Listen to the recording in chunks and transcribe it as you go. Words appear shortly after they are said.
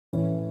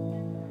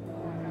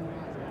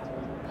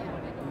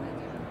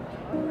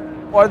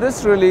For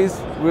this release,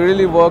 we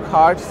really work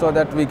hard so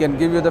that we can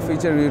give you the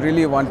feature we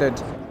really wanted,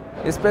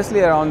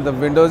 especially around the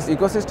Windows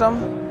ecosystem.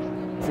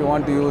 If you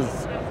want to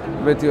use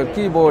with your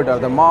keyboard or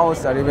the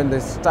mouse or even the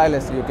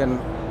stylus, you can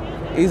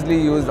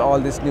easily use all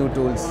these new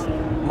tools.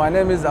 My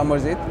name is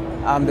Amarjit.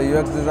 I'm the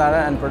UX designer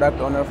and product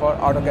owner for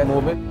AutoCAD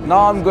Mobile.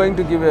 Now I'm going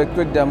to give you a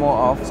quick demo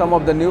of some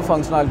of the new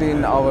functionality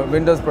in our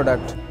Windows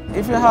product.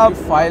 If you have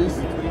files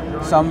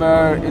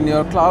somewhere in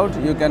your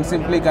cloud, you can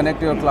simply connect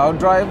your cloud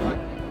drive.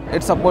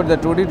 It supports the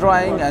 2D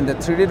drawing and the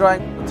 3D drawing.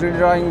 3D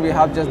drawing, we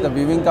have just the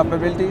viewing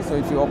capability. So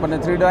if you open a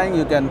 3D drawing,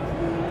 you can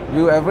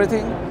view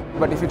everything.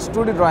 But if it's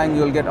 2D drawing,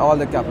 you'll get all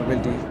the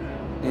capability.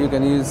 You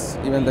can use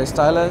even the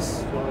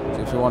stylus.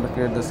 So if you want to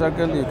create the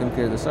circle, you can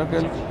create the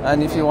circle.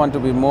 And if you want to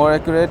be more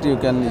accurate, you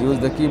can use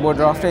the keyboard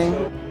drafting.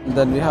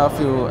 Then we have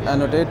few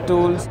annotate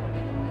tools.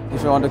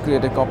 If you want to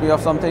create a copy of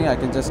something, I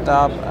can just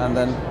tap and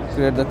then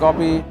create the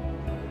copy.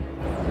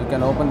 You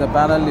can open the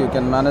panel, you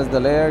can manage the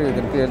layer, you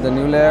can create the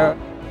new layer.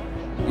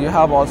 You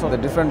have also the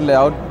different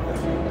layout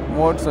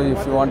mode, so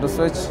if you want to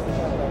switch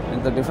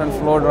in the different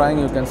floor drawing,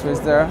 you can switch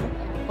there.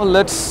 Well,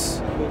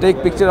 let's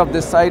take picture of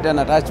this site and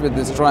attach with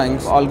this drawing.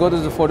 So I'll go to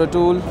the photo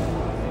tool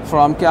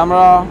from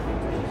camera,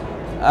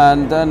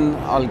 and then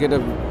I'll get a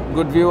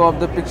good view of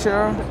the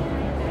picture,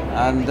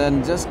 and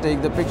then just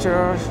take the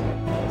picture.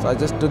 So I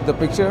just took the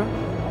picture,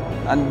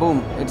 and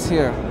boom, it's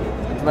here.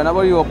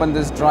 Whenever you open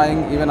this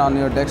drawing, even on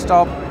your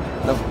desktop,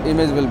 the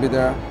image will be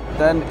there.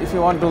 Then if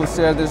you want to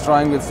share this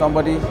drawing with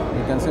somebody,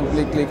 you can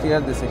simply click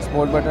here, this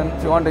export button.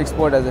 If you want to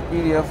export as a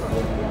PDF,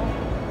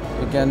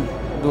 you can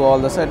do all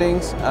the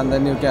settings and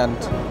then you can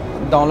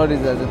download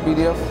it as a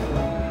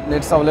PDF.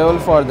 It's available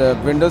for the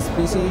Windows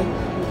PC,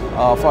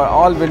 for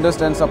all Windows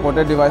 10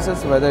 supported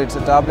devices, whether it's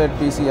a tablet,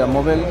 PC or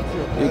mobile,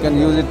 you can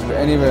use it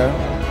anywhere.